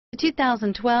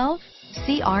2012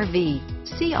 CR-V.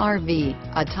 CR-V,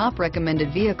 a top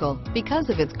recommended vehicle because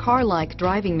of its car-like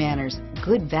driving manners,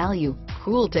 good value,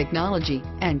 cool technology,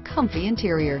 and comfy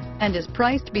interior, and is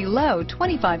priced below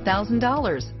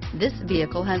 $25,000. This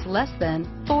vehicle has less than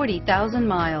 40,000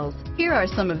 miles. Here are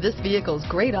some of this vehicle's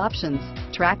great options: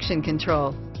 traction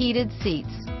control, heated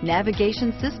seats,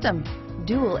 navigation system,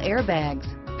 dual airbags,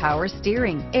 power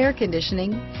steering, air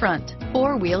conditioning, front,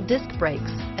 four-wheel disc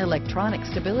brakes, electronic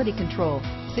stability control,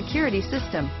 security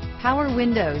system, power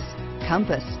windows,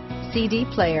 compass, CD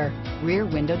player, rear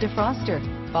window defroster,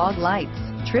 fog lights,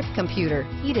 trip computer,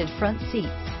 heated front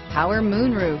seats, power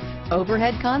moonroof,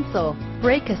 overhead console,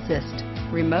 brake assist,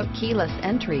 remote keyless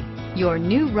entry. Your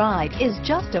new ride is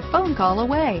just a phone call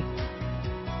away.